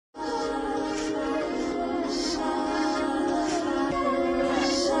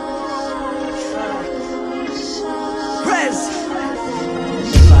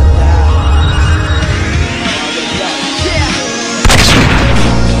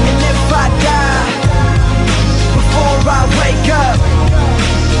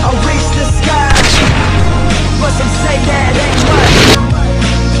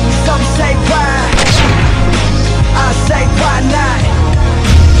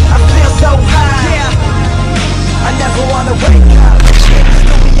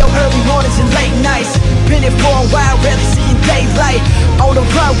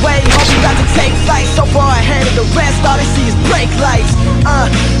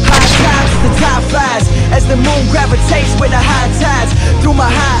moon gravitates with the high tides. Through my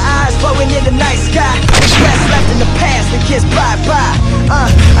high eyes, flowing in the night sky. Regrets left in the past, the kiss bye-bye.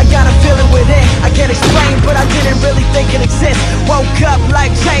 I got a feeling within, I can't explain, but I didn't really think it exists. Woke up,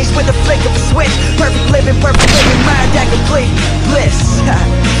 life changed with a flick of a switch. Perfect living, mind at complete bliss.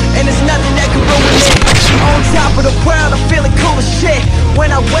 And there's nothing that can ruin it. On top of the world, I'm feeling cool as shit.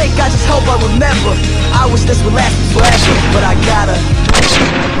 When I wake, I just hope I remember I wish this would last forever, but I gotta